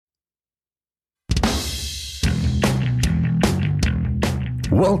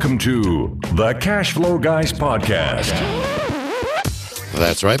Welcome to the Cash Flow Guys podcast.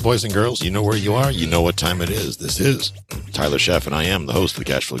 That's right, boys and girls. You know where you are. You know what time it is. This is Tyler Sheff, and I am the host of the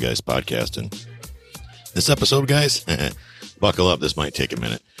Cash Flow Guys podcast. And this episode, guys, buckle up. This might take a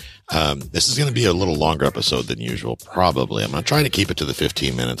minute. This is going to be a little longer episode than usual, probably. I'm going to try to keep it to the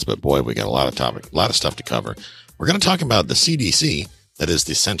 15 minutes, but boy, we got a lot of stuff to cover. We're going to talk about the CDC, that is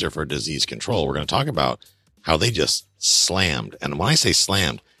the Center for Disease Control. We're going to talk about how they just slammed. And when I say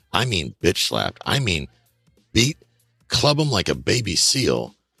slammed, I mean bitch slapped. I mean club them like a baby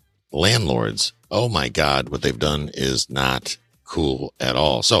seal. Landlords, oh my God, what they've done is not cool at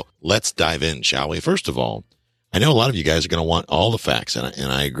all. So let's dive in, shall we? First of all, I know a lot of you guys are going to want all the facts, and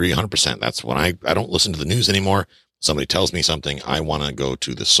I agree 100%. That's when I don't listen to the news anymore. Somebody tells me something, I want to go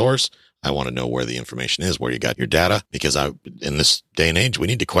to the source. I want to know where the information is, where you got your data, because in this day and age, we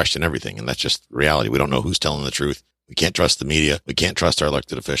need to question everything. And that's just reality. We don't know who's telling the truth. We can't trust the media. We can't trust our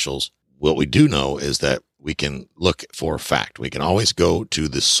elected officials. What we do know is that we can look for fact. We can always go to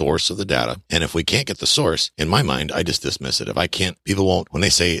the source of the data. And if we can't get the source, in my mind, I just dismiss it. If I can't, people won't, when they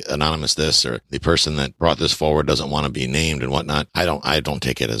say anonymous this or the person that brought this forward doesn't want to be named and whatnot, I don't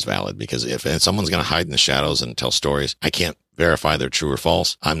take it as valid, because if someone's going to hide in the shadows and tell stories, I can't verify they're true or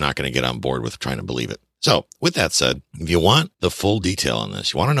false. I'm not going to get on board with trying to believe it. So with that said, if you want the full detail on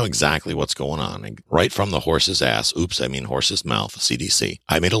this, you want to know exactly what's going on, and right from the horse's ass, horse's mouth, CDC,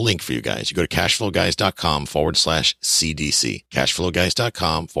 I made a link for you guys. You go to cashflowguys.com/CDC,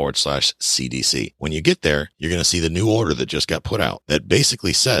 cashflowguys.com/CDC. When you get there, you're going to see the new order that just got put out that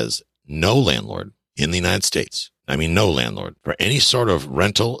basically says no landlord in the United States, I mean, no landlord, for any sort of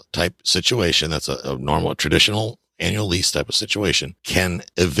rental type situation that's a normal, traditional annual lease type of situation, can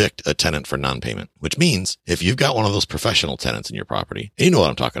evict a tenant for non-payment, which means if you've got one of those professional tenants in your property, and you know what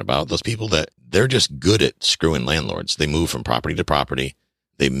I'm talking about, those people that they're just good at screwing landlords. They move from property to property.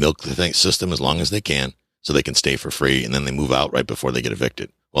 They milk the system as long as they can so they can stay for free, and then they move out right before they get evicted.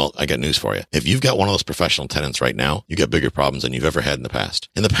 Well, I got news for you. If you've got one of those professional tenants right now, you got bigger problems than you've ever had in the past.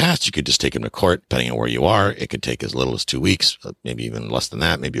 In the past, you could just take them to court, depending on where you are. It could take as little as 2 weeks, maybe even less than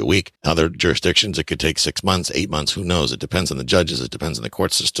that, maybe a week. Other jurisdictions, it could take 6 months, 8 months, who knows? It depends on the judges. It depends on the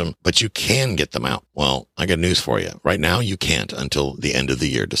court system, but you can get them out. Well, I got news for you. Right now, you can't until the end of the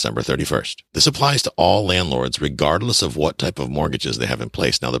year, December 31st. This applies to all landlords, regardless of what type of mortgages they have in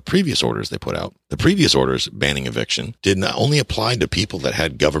place. Now, the previous orders they put out, the previous orders banning eviction did not only apply to people that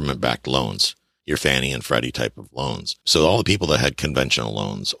had government-backed loans, your Fannie and Freddie type of loans. So all the people that had conventional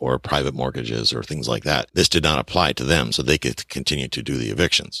loans or private mortgages or things like that, this did not apply to them, so they could continue to do the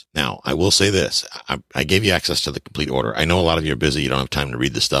evictions. Now, I will say this. I gave you access to the complete order. I know a lot of you are busy. You don't have time to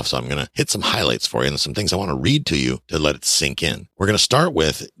read this stuff, so I'm going to hit some highlights for you and some things I want to read to you to let it sink in. We're going to start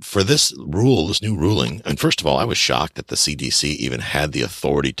with, for this rule, this new ruling, and first of all, I was shocked that the CDC even had the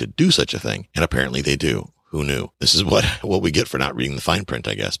authority to do such a thing, and apparently they do. Who knew? This is what we get for not reading the fine print,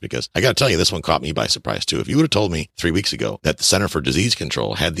 I guess, because I got to tell you, this one caught me by surprise too. If you would have told me 3 weeks ago that the Center for Disease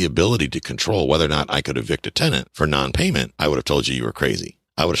Control had the ability to control whether or not I could evict a tenant for non-payment, I would have told you were crazy.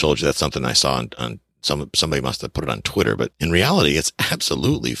 I would have told you that's something I saw on somebody must have put it on Twitter, but in reality, it's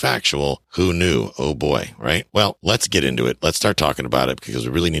absolutely factual. Who knew? Oh boy, right? Well, let's get into it. Let's start talking about it, because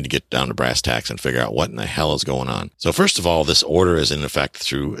we really need to get down to brass tacks and figure out what in the hell is going on. So first of all, this order is in effect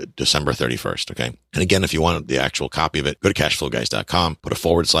through December 31st. Okay. And again, if you want the actual copy of it, go to cashflowguys.com, put a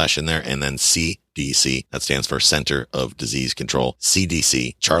 / in there, and then CDC. That stands for Center of Disease Control.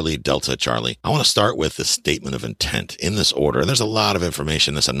 CDC, Charlie, Delta, Charlie. I want to start with the statement of intent in this order. And there's a lot of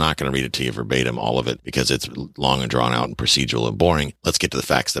information in this. I'm not going to read it to you verbatim, all of it, because it's long and drawn out and procedural and boring. Let's get to the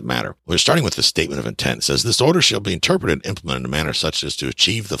facts that matter. We're starting with the statement of intent. It says, this order shall be interpreted and implemented in a manner such as to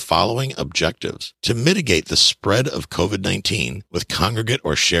achieve the following objectives: to mitigate the spread of COVID-19 with congregate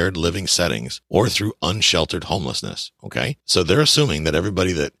or shared living settings or through unsheltered homelessness. Okay. So they're assuming that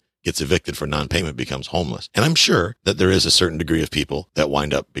everybody that gets evicted for non-payment becomes homeless. And I'm sure that there is a certain degree of people that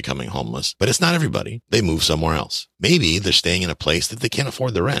wind up becoming homeless, but it's not everybody. They move somewhere else. Maybe they're staying in a place that they can't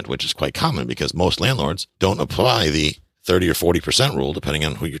afford the rent, which is quite common because most landlords don't apply the 30 or 40% rule, depending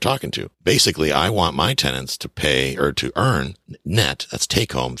on who you're talking to. Basically, I want my tenants to pay or to earn net, that's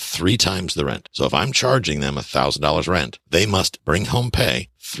take home, 3 times the rent. So if I'm charging them $1,000 rent, they must bring home pay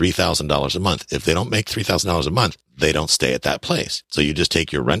 $3,000 a month. If they don't make $3,000 a month, they don't stay at that place. So you just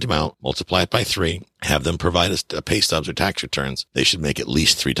take your rent amount, multiply it by 3, have them provide us pay stubs or tax returns. They should make at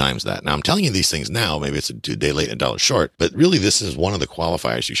least 3 times that. Now, I'm telling you these things now. Maybe it's a day late and $1 short, but really this is one of the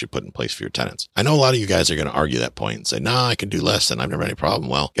qualifiers you should put in place for your tenants. I know a lot of you guys are going to argue that point and say, nah, I can do less and I've never had any problem.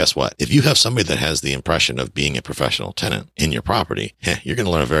 Well, guess what? If you have somebody that has the impression of being a professional tenant in your property, you're going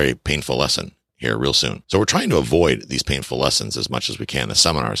to learn a very painful lesson here real soon. So we're trying to avoid these painful lessons as much as we can, the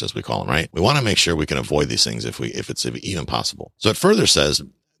seminars as we call them, right? We want to make sure we can avoid these things if it's even possible. So it further says,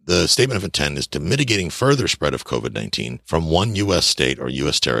 the statement of intent is to mitigating further spread of COVID-19 from one U.S. state or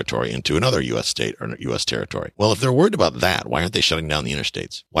U.S. territory into another U.S. state or U.S. territory. Well, if they're worried about that, why aren't they shutting down the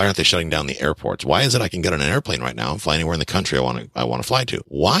interstates? Why aren't they shutting down the airports? Why is it I can get on an airplane right now and fly anywhere in the country I want to fly to?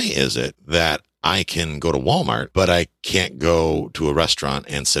 Why is it that I can go to Walmart, but I can't go to a restaurant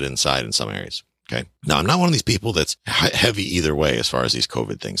and sit inside in some areas? Okay. Now, I'm not one of these people that's heavy either way as far as these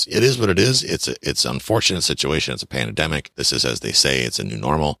COVID things. It is what it is. It's an unfortunate situation. It's a pandemic. This is, as they say, it's a new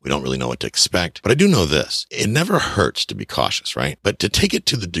normal. We don't really know what to expect. But I do know this. It never hurts to be cautious, right? But to take it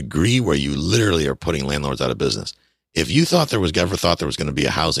to the degree where you literally are putting landlords out of business. If you ever thought there was going to be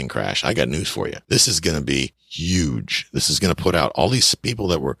a housing crash, I got news for you. This is going to be huge. This is going to put out all these people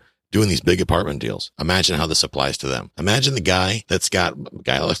that were doing these big apartment deals. Imagine how this applies to them. Imagine the guy let's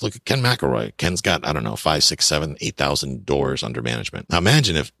look at Ken McElroy. Ken's got, 5, 6, 7, 8,000 doors under management. Now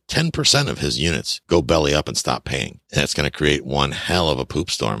imagine if 10% of his units go belly up and stop paying. That's going to create one hell of a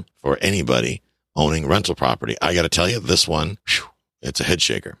poop storm for anybody owning rental property. I got to tell you, this one, it's a head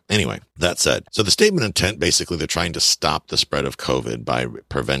shaker. Anyway, that said, so the statement of intent, basically they're trying to stop the spread of COVID by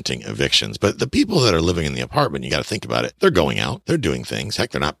preventing evictions. But the people that are living in the apartment, you got to think about it. They're going out, they're doing things.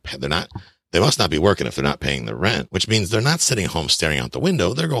 Heck, they must not be working if they're not paying the rent, which means they're not sitting home staring out the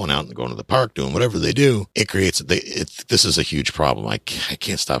window. They're going out and going to the park, doing whatever they do. This is a huge problem. I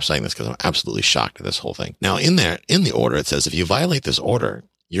can't stop saying this because I'm absolutely shocked at this whole thing. Now in the order, it says if you violate this order,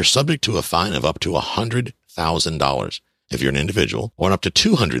 you're subject to a fine of up to $100,000. If you're an individual, or up to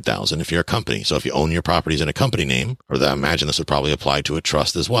 $200,000 if you're a company. So if you own your properties in a company name, or I imagine this would probably apply to a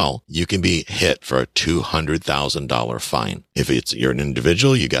trust as well, you can be hit for a $200,000 fine. If you're an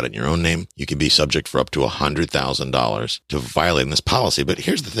individual, you got it in your own name, you can be subject for up to $100,000 to violating this policy. But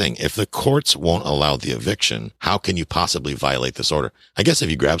here's the thing. If the courts won't allow the eviction, how can you possibly violate this order? I guess if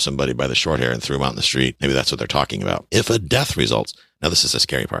you grab somebody by the short hair and threw them out in the street, maybe that's what they're talking about. If a death results, now, this is the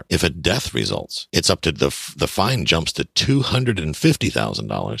scary part. If a death results, it's up to the fine jumps to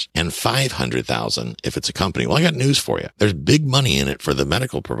 $250,000 and $500,000 if it's a company. Well, I got news for you. There's big money in it for the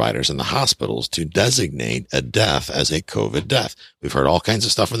medical providers and the hospitals to designate a death as a COVID death. We've heard all kinds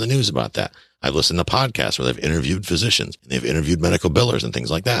of stuff in the news about that. I've listened to podcasts where they've interviewed physicians and they've interviewed medical billers and things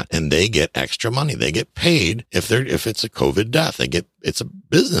like that. And they get extra money. They get paid if it's a COVID death. It's a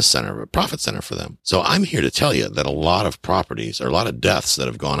business center, a profit center for them. So I'm here to tell you that a lot of properties or a lot of deaths that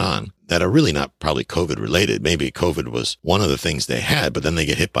have gone on that are really not probably COVID related. Maybe COVID was one of the things they had, but then they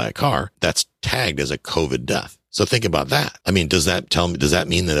get hit by a car that's tagged as a COVID death. So think about that. I mean, does that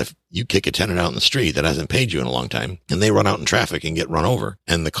mean that if you kick a tenant out in the street that hasn't paid you in a long time and they run out in traffic and get run over,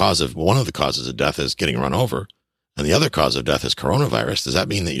 and one of the causes of death is getting run over, and the other cause of death is coronavirus, does that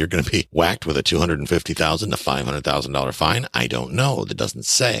mean that you're going to be whacked with a $250,000 to $500,000 fine? I don't know. That doesn't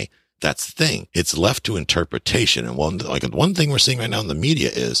say. That's the thing. It's left to interpretation. And one thing we're seeing right now in the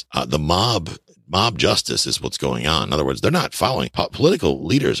media is the mob justice is what's going on. In other words, they're not following. Political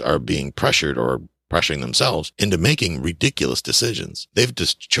leaders are being pressured or pressuring themselves into making ridiculous decisions. They've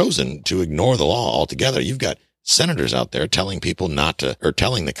just chosen to ignore the law altogether. You've got senators out there telling people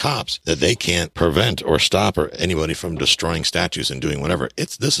telling the cops that they can't prevent or stop anybody from destroying statues and doing whatever.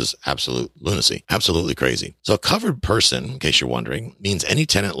 This is absolute lunacy, absolutely crazy. So a covered person, in case you're wondering, means any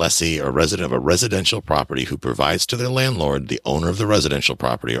tenant, lessee, or resident of a residential property who provides to their landlord, the owner of the residential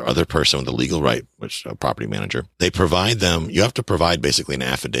property, or other person with a legal right, which a property manager, they provide them. You have to provide basically an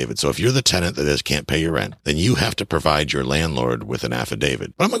affidavit. So if you're the tenant that can't pay your rent, then you have to provide your landlord with an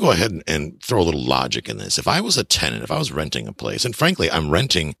affidavit. But I'm going to go ahead and throw a little logic in this. If I was a tenant, if I was renting a place, and frankly, I'm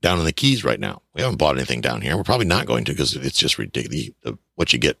renting down in the Keys right now. We haven't bought anything down here. We're probably not going to because it's just ridiculous.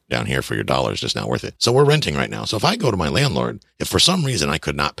 What you get down here for your dollar is just not worth it. So we're renting right now. So if I go to my landlord, if for some reason I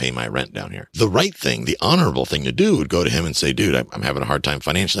could not pay my rent down here, the right thing, the honorable thing to do would go to him and say, dude, I'm having a hard time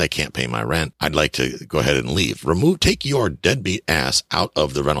financially. I can't pay my rent. I'd like to go ahead and leave. Take your deadbeat ass out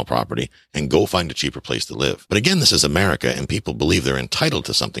of the rental property and go find a cheaper place to live. But again, this is America and people believe they're entitled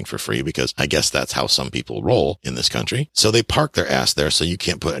to something for free because I guess that's how some people roll in this country. So they park their ass there so you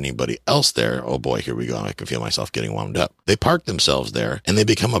can't put anybody else there. Oh boy, here we go. I can feel myself getting wound up. They park themselves there and they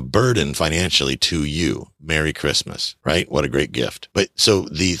become a burden financially to you. Merry Christmas, right? What a great gift. But so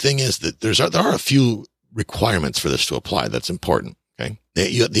the thing is that there are a few requirements for this to apply. That's important. Okay.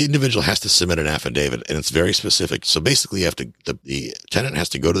 The individual has to submit an affidavit, and it's very specific. So basically, the tenant has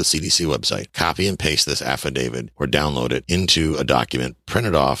to go to the CDC website, copy and paste this affidavit or download it into a document, print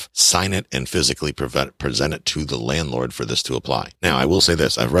it off, sign it, and physically present it to the landlord for this to apply. Now, I will say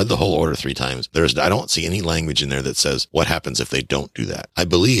this. I've read the whole order 3 times. I don't see any language in there that says what happens if they don't do that. I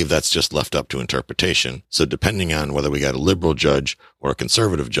believe that's just left up to interpretation. So depending on whether we got a liberal judge or a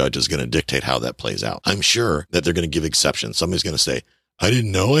conservative judge is going to dictate how that plays out. I'm sure that they're going to give exceptions. Somebody's going to say, I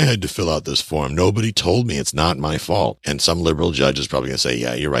didn't know I had to fill out this form. Nobody told me. It's not my fault. And some liberal judge is probably going to say,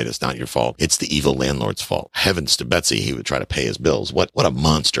 yeah, you're right. It's not your fault. It's the evil landlord's fault. Heavens to Betsy, he would try to pay his bills. What a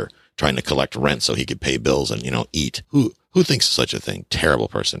monster, trying to collect rent so he could pay bills and, eat. Who thinks of such a thing? Terrible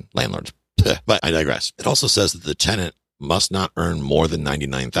person. Landlords. But I digress. It also says that the tenant must not earn more than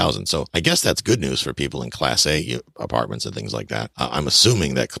 $99,000. So I guess that's good news for people in Class A apartments and things like that. I'm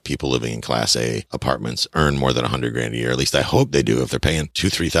assuming that people living in Class A apartments earn more than $100,000 a year. At least I hope they do. If they're paying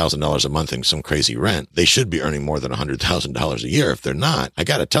 $2,000-$3,000 a month in some crazy rent, they should be earning more than $100,000 a year. If they're not, I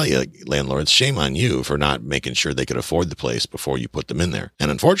got to tell you, landlords, shame on you for not making sure they could afford the place before you put them in there.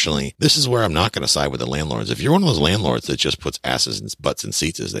 And unfortunately, this is where I'm not going to side with the landlords. If you're one of those landlords that just puts asses and butts in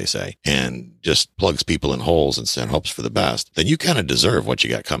seats, as they say, and just plugs people in holes and hopes for the best, then you kind of deserve what you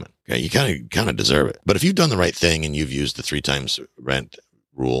got coming. Okay, you kind of deserve it. But if you've done the right thing and you've used the 3 times rent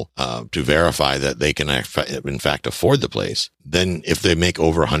rule to verify that they can in fact afford the place, then if they make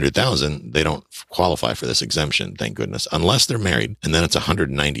over $100,000, they don't qualify for this exemption. Thank goodness, unless they're married, and then it's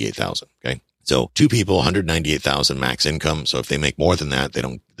 $198,000. Okay. So 2 people, $198,000 max income. So if they make more than that,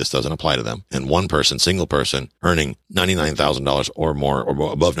 this doesn't apply to them. And 1 person, single person, earning $99,000 or more,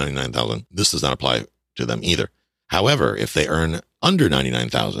 or above $99,000, this does not apply to them either. However, if they earn under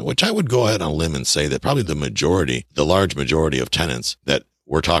 $99,000, which I would go ahead on a limb and say that probably the large majority of tenants that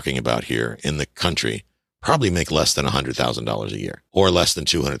we're talking about here in the country probably make less than $100,000 a year, or less than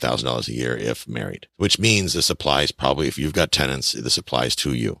 $200,000 a year if married, which means this applies probably if you've got tenants, this applies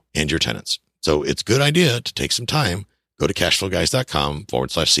to you and your tenants. So it's a good idea to take some time, go to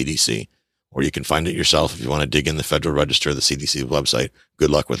cashflowguys.com/CDC, or you can find it yourself if you want to dig in the Federal Register, the CDC website. Good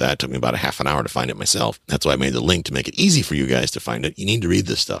luck with that. It took me about a half an hour to find it myself. That's why I made the link to make it easy for you guys to find it. You need to read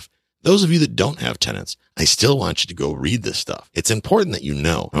this stuff. Those of you that don't have tenants, I still want you to go read this stuff. It's important that you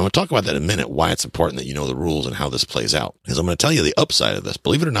know. I'm going to talk about that in a minute, why it's important that you know the rules and how this plays out. Because I'm going to tell you the upside of this.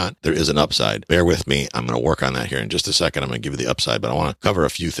 Believe it or not, there is an upside. Bear with me. I'm going to work on that here in just a second. I'm going to give you the upside, but I want to cover a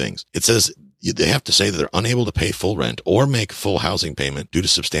few things. It says they have to say that they're unable to pay full rent or make full housing payment due to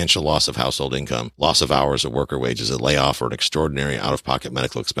substantial loss of household income, loss of hours of worker wages, a layoff, or an extraordinary out-of-pocket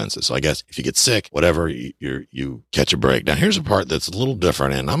medical expenses. So I guess if you get sick, whatever, you catch a break. Now, here's a part that's a little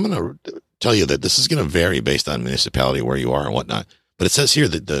different, and I'm going to tell you that this is going to vary based on municipality, where you are and whatnot. But it says here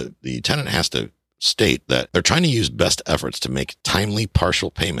that the tenant has to state that they're trying to use best efforts to make timely partial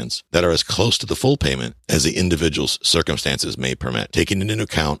payments that are as close to the full payment as the individual's circumstances may permit, taking into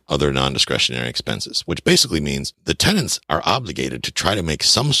account other non-discretionary expenses, which basically means the tenants are obligated to try to make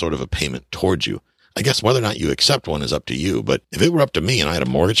some sort of a payment towards you. I guess whether or not you accept one is up to you, but if it were up to me and I had a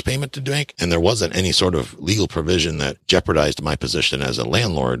mortgage payment to make and there wasn't any sort of legal provision that jeopardized my position as a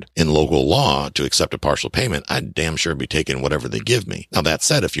landlord in local law to accept a partial payment, I'd damn sure be taking whatever they give me. Now, that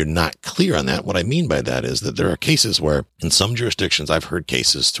said, if you're not clear on that, what I mean by that is that there are cases where in some jurisdictions, I've heard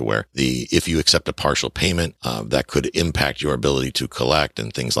cases to where if you accept a partial payment, that could impact your ability to collect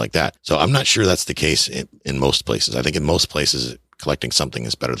and things like that. So I'm not sure that's the case in most places. I think in most places, collecting something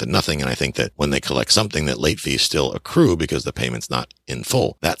is better than nothing. And I think that when they collect something, that late fees still accrue because the payment's not in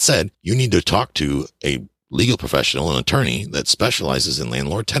full. That said, you need to talk to a legal professional, an attorney that specializes in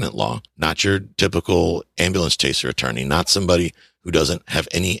landlord-tenant law, not your typical ambulance chaser attorney, not somebody who doesn't have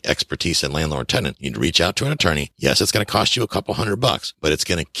any expertise in landlord-tenant. You need to reach out to an attorney. Yes, it's going to cost you a couple $100, but it's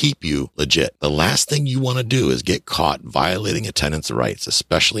going to keep you legit. The last thing you want to do is get caught violating a tenant's rights,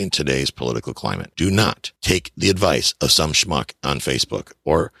 especially in today's political climate. Do not take the advice of some schmuck on Facebook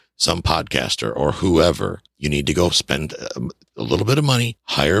or some podcaster or whoever. You need to go spend a little bit of money,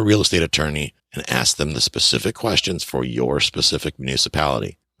 hire a real estate attorney, and ask them the specific questions for your specific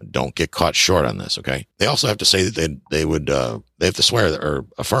municipality. Don't get caught short on this, okay? They also have to say that they have to swear or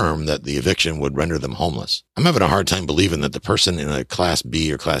affirm that the eviction would render them homeless. I'm having a hard time believing that the person in a Class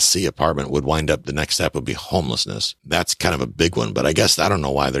B or Class C apartment would wind up, the next step would be homelessness. That's kind of a big one, but I guess I don't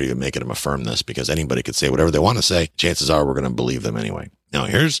know why they're even making them affirm this, because anybody could say whatever they want to say. Chances are we're going to believe them anyway. Now,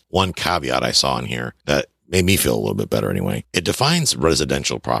 here's one caveat I saw in here that made me feel a little bit better anyway. It defines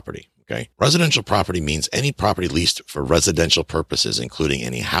residential property. Okay. Residential property means any property leased for residential purposes, including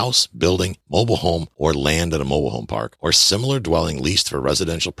any house, building, mobile home, or land at a mobile home park, or similar dwelling leased for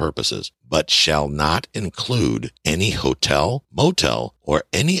residential purposes, but shall not include any hotel, motel, or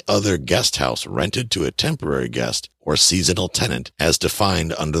any other guest house rented to a temporary guest or seasonal tenant as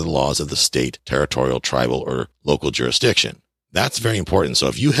defined under the laws of the state, territorial, tribal, or local jurisdiction. That's very important. So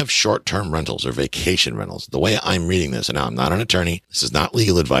if you have short-term rentals or vacation rentals, the way I'm reading this, and now I'm not an attorney, this is not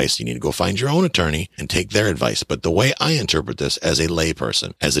legal advice. You need to go find your own attorney and take their advice. But the way I interpret this as a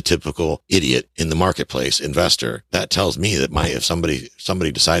layperson, as a typical idiot in the marketplace investor, that tells me that if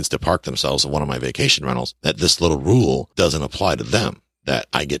somebody decides to park themselves in one of my vacation rentals, that this little rule doesn't apply to them, that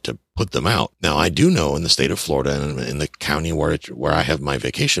I get to put them out. Now, I do know in the state of Florida and in the county where I have my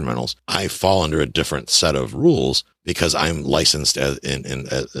vacation rentals, I fall under a different set of rules because I'm licensed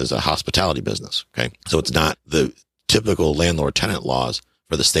as a hospitality business. Okay. So it's not the typical landlord tenant laws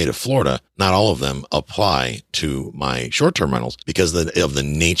for the state of Florida. Not all of them apply to my short-term rentals because of the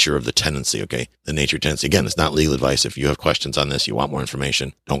nature of the tenancy. Okay. The nature of tenancy. Again, it's not legal advice. If you have questions on this, you want more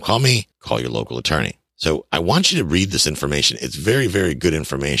information, don't call me, call your local attorney. So I want you to read this information. It's very, very good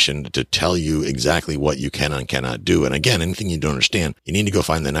information to tell you exactly what you can and cannot do. And again, anything you don't understand, you need to go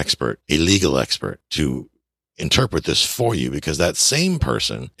find an expert, a legal expert, to interpret this for you, because that same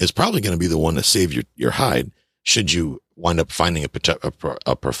person is probably going to be the one to save your hide should you wind up finding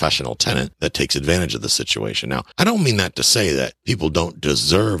a professional tenant that takes advantage of the situation. Now, I don't mean that to say that people don't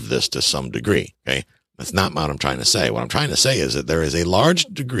deserve this to some degree. Okay. That's not what I'm trying to say. What I'm trying to say is that there is to a large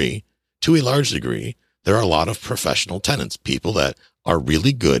degree, there are a lot of professional tenants, people that are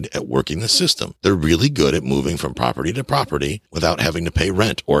really good at working the system. They're really good at moving from property to property without having to pay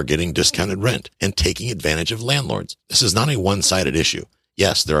rent or getting discounted rent and taking advantage of landlords. This is not a one-sided issue.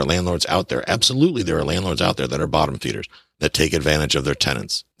 Yes, there are landlords out there. Absolutely, there are landlords out there that are bottom feeders, that take advantage of their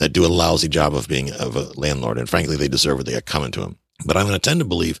tenants, that do a lousy job of being a landlord. And frankly, they deserve what they got coming to them. But I'm going to tend to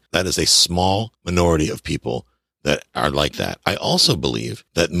believe that is a small minority of people that are like that. I also believe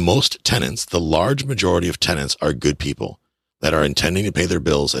that most tenants, the large majority of tenants, are good people that are intending to pay their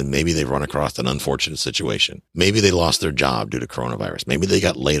bills, and maybe they've run across an unfortunate situation. Maybe they lost their job due to coronavirus. Maybe they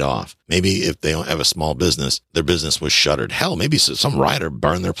got laid off. Maybe if they don't have a small business, their business was shuttered. Hell, maybe some rioter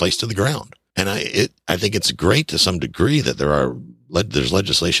burned their place to the ground. And I think it's great to some degree that there's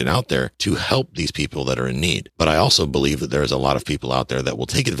legislation out there to help these people that are in need. But I also believe that there's a lot of people out there that will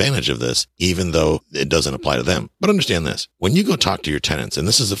take advantage of this, even though it doesn't apply to them. But understand this, when you go talk to your tenants, and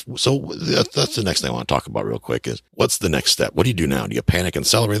that's the next thing I want to talk about real quick is, what's the next step? What do you do now? Do you panic and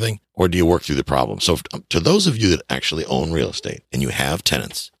sell everything, or do you work through the problem? So to those of you that actually own real estate and you have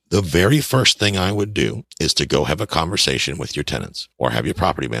tenants, the very first thing I would do is to go have a conversation with your tenants, or have your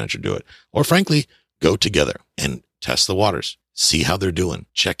property manager do it. Or frankly, go together and test the waters, see how they're doing,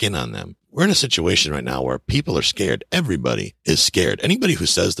 check in on them. We're in a situation right now where people are scared. Everybody is scared. Anybody who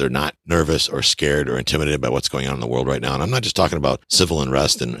says they're not nervous or scared or intimidated by what's going on in the world right now, and I'm not just talking about civil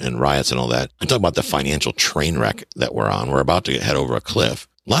unrest and riots and all that. I'm talking about the financial train wreck that we're on. We're about to head over a cliff.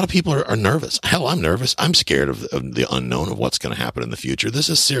 A lot of people are nervous. Hell, I'm nervous. I'm scared of the unknown of what's going to happen in the future. This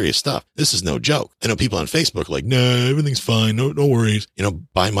is serious stuff. This is no joke. I know people on Facebook are like, no, everything's fine. No worries.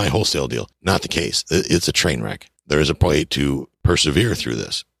 Buy my wholesale deal. Not the case. It's a train wreck. There is a way to persevere through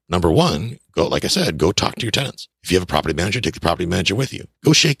this. Number one, go talk to your tenants. If you have a property manager, take the property manager with you.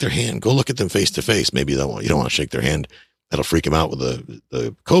 Go shake their hand. Go look at them face to face. Maybe you don't want to shake their hand. That'll freak them out with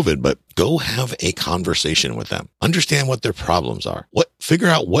the COVID, but go have a conversation with them. Understand what their problems are. Figure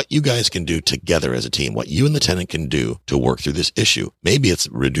out what you guys can do together as a team, what you and the tenant can do to work through this issue. Maybe it's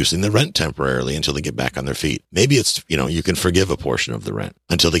reducing the rent temporarily until they get back on their feet. Maybe it's, you can forgive a portion of the rent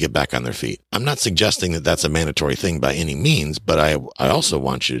until they get back on their feet. I'm not suggesting that that's a mandatory thing by any means, but I also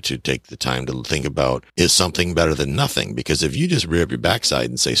want you to take the time to think about, is something better than nothing? Because if you just rear up your backside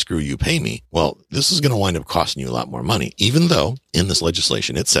and say, screw you, pay me, well, this is going to wind up costing you a lot more money, even though in this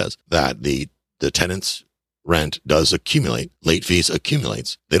legislation it says that the tenant's rent does accumulate, late fees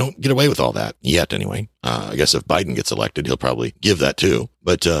accumulates. They don't get away with all that yet anyway. I guess if Biden gets elected, he'll probably give that too.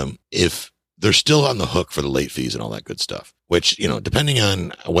 But if they're still on the hook for the late fees and all that good stuff, which, depending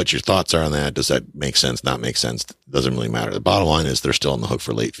on what your thoughts are on that, does that make sense, not make sense? Doesn't really matter. The bottom line is they're still on the hook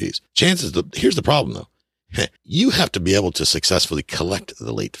for late fees. Here's the problem though. You have to be able to successfully collect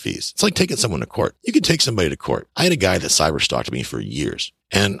the late fees. It's like taking someone to court. You can take somebody to court. I had a guy that cyber-stalked me for years,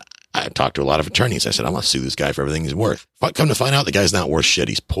 and I talked to a lot of attorneys. I said, I'm going to sue this guy for everything he's worth. Come to find out, the guy's not worth shit.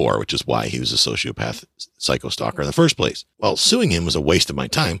 He's poor, which is why he was a sociopath psycho-stalker in the first place. Well, suing him was a waste of my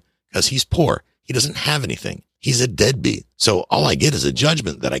time because he's poor. He doesn't have anything. He's a deadbeat. So all I get is a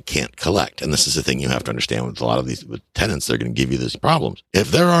judgment that I can't collect. And this is the thing you have to understand with a lot of these with tenants. They're going to give you these problems.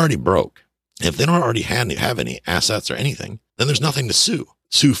 If they're already broke, if they don't already have any assets or anything, then there's nothing to sue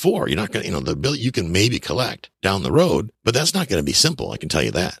for. You're not going to, the bill you can maybe collect down the road, but that's not going to be simple. I can tell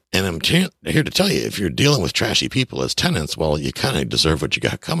you that. And I'm here to tell you, if you're dealing with trashy people as tenants, well, you kind of deserve what you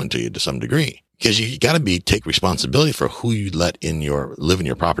got coming to you to some degree, because you got to take responsibility for who you let live in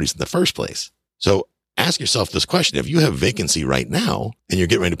your properties in the first place. So ask yourself this question. If you have vacancy right now and you're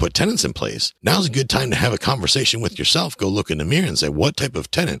getting ready to put tenants in place, now's a good time to have a conversation with yourself. Go look in the mirror and say, what type of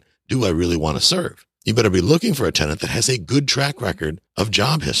tenant do I really want to serve? You better be looking for a tenant that has a good track record of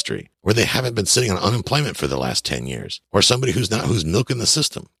job history, where they haven't been sitting on unemployment for the last 10 years, or somebody who's milking the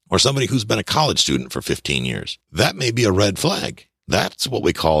system, or somebody who's been a college student for 15 years. That may be a red flag. That's what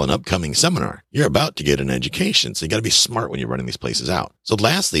we call an upcoming seminar. You're about to get an education, so you got to be smart when you're running these places out. So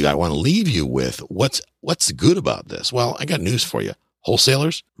lastly, I want to leave you with what's good about this. Well, I got news for you.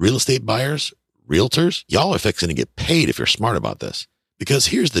 Wholesalers, real estate buyers, realtors, y'all are fixing to get paid if you're smart about this. Because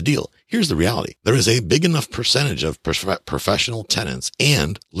here's the deal. Here's the reality. There is a big enough percentage of professional tenants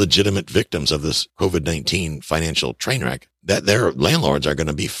and legitimate victims of this COVID-19 financial train wreck that their landlords are going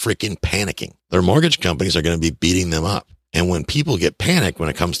to be freaking panicking. Their mortgage companies are going to be beating them up. And when people get panicked when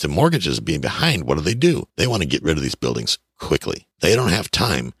it comes to mortgages being behind, what do? They want to get rid of these buildings quickly. They don't have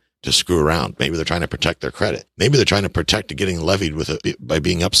time to screw around. Maybe they're trying to protect their credit. Maybe they're trying to protect getting levied by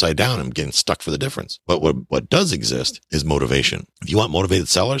being upside down and getting stuck for the difference. But what does exist is motivation. If you want motivated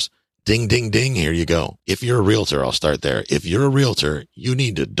sellers, ding, ding, ding, here you go. If you're a realtor, I'll start there. If you're a realtor, you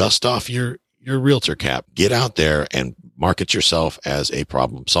need to dust off your realtor cap, get out there and market yourself as a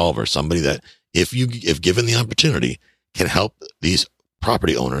problem solver. Somebody that if given the opportunity can help these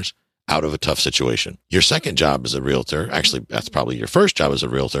property owners out of a tough situation. Your second job as a realtor, actually, that's probably your first job as a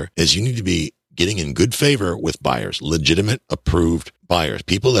realtor, is you need to be getting in good favor with buyers, legitimate, approved buyers,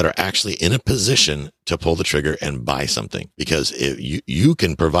 people that are actually in a position to pull the trigger and buy something, because you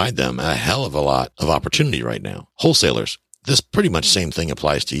can provide them a hell of a lot of opportunity right now. Wholesalers, this pretty much same thing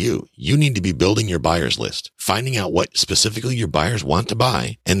applies to you. You need to be building your buyers list, finding out what specifically your buyers want to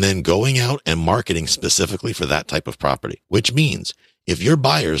buy, and then going out and marketing specifically for that type of property, which means if your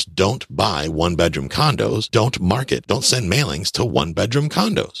buyers don't buy one-bedroom condos, don't market, don't send mailings to one-bedroom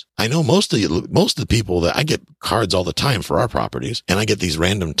condos. I know most of the people that I get cards all the time for our properties, and I get these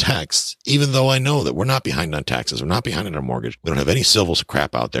random texts, even though I know that we're not behind on taxes, we're not behind on our mortgage, we don't have any civil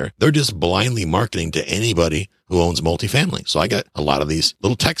crap out there. They're just blindly marketing to anybody who owns multifamily. So I got a lot of these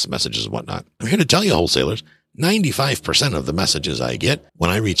little text messages and whatnot. I'm here to tell you, wholesalers, 95% of the messages I get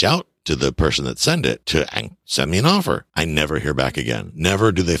when I reach out to the person that send it to send me an offer, I never hear back again.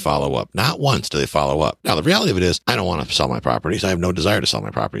 Never do they follow up. Not once do they follow up. Now, the reality of it is I don't want to sell my properties. I have no desire to sell my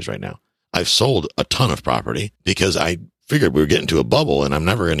properties right now. I've sold a ton of property because I figured we were getting to a bubble and I'm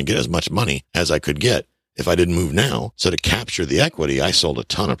never going to get as much money as I could get if I didn't move now. So to capture the equity, I sold a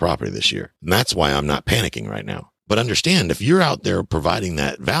ton of property this year. And that's why I'm not panicking right now. But understand, if you're out there providing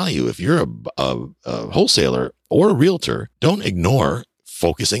that value, if you're a wholesaler or a realtor, don't ignore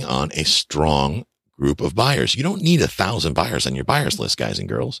focusing on a strong group of buyers. You don't need 1,000 buyers on your buyers list, guys and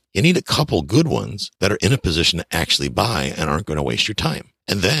girls. You need a couple good ones that are in a position to actually buy and aren't going to waste your time.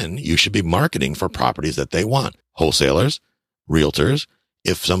 And then you should be marketing for properties that they want. Wholesalers, realtors.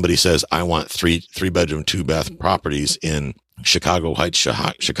 If somebody says, I want three bedroom, 2-bath properties in Chicago Heights,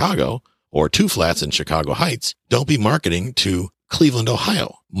 Chicago, or 2 flats in Chicago Heights, don't be marketing to Cleveland,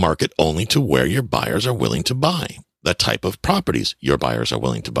 Ohio. Market only to where your buyers are willing to buy, the type of properties your buyers are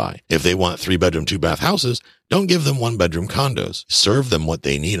willing to buy. If they want 3-bedroom, 2-bath houses, don't give them 1-bedroom condos. Serve them what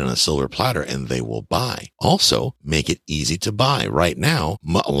they need on a silver platter and they will buy. Also, make it easy to buy. Right now,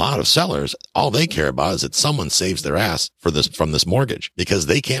 a lot of sellers, all they care about is that someone saves their ass from this mortgage because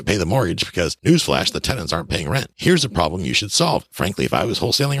they can't pay the mortgage because, newsflash, the tenants aren't paying rent. Here's a problem you should solve. Frankly, if I was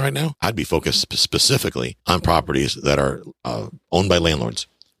wholesaling right now, I'd be focused specifically on properties that are owned by landlords,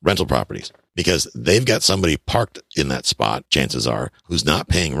 rental properties. Because they've got somebody parked in that spot, chances are, who's not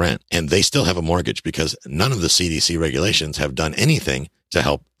paying rent, and they still have a mortgage because none of the CDC regulations have done anything to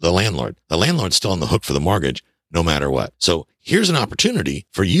help the landlord. The landlord's still on the hook for the mortgage no matter what. So here's an opportunity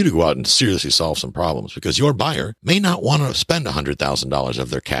for you to go out and seriously solve some problems because your buyer may not want to spend $100,000 of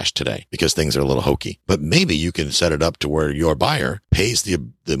their cash today because things are a little hokey. But maybe you can set it up to where your buyer pays the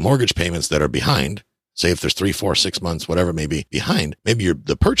mortgage payments that are behind. Say if there's 3, 4, 6 months, whatever it may be behind, maybe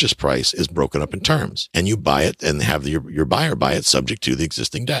the purchase price is broken up in terms and you buy it and have your buyer buy it subject to the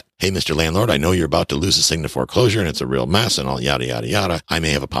existing debt. Hey, Mr. Landlord, I know you're about to lose this thing to foreclosure and it's a real mess and all yada, yada, yada. I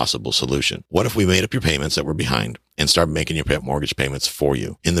may have a possible solution. What if we made up your payments that were behind and start making your mortgage payments for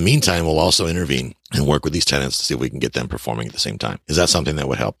you. In the meantime, we'll also intervene and work with these tenants to see if we can get them performing at the same time. Is that something that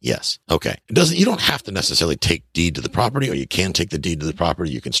would help? Yes. Okay. You don't have to necessarily take deed to the property, or you can take the deed to the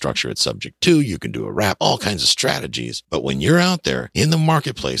property. You can structure it subject to, you can do a wrap, all kinds of strategies. But when you're out there in the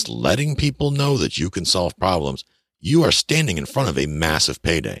marketplace, letting people know that you can solve problems, you are standing in front of a massive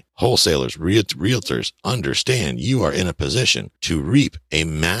payday. Wholesalers, realtors understand you are in a position to reap a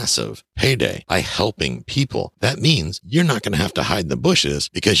massive payday by helping people. That means you're not going to have to hide in the bushes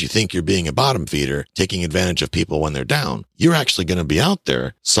because you think you're being a bottom feeder, taking advantage of people when they're down. You're actually going to be out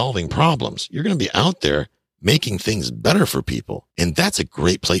there solving problems. You're going to be out there making things better for people. And that's a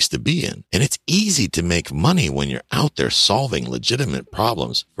great place to be in. And it's easy to make money when you're out there solving legitimate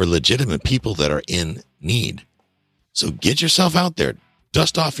problems for legitimate people that are in need. So get yourself out there,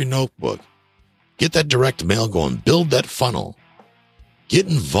 dust off your notebook, get that direct mail going, build that funnel, get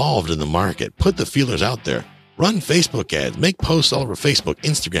involved in the market, put the feelers out there, run Facebook ads, make posts all over Facebook,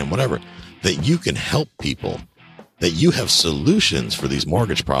 Instagram, whatever, that you can help people, that you have solutions for these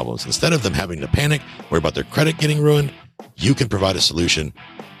mortgage problems. Instead of them having to panic, worry about their credit getting ruined, you can provide a solution.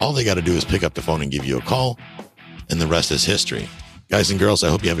 All they got to do is pick up the phone and give you a call, and the rest is history. Guys and girls, I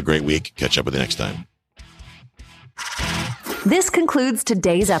hope you have a great week. Catch up with you next time. This concludes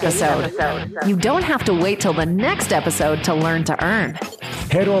today's episode. You don't have to wait till the next episode to learn to earn.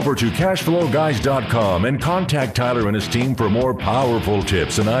 Head over to cashflowguys.com and contact Tyler and his team for more powerful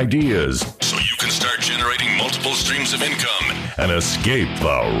tips and ideas, so you can start generating multiple streams of income and escape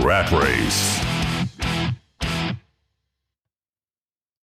the rat race.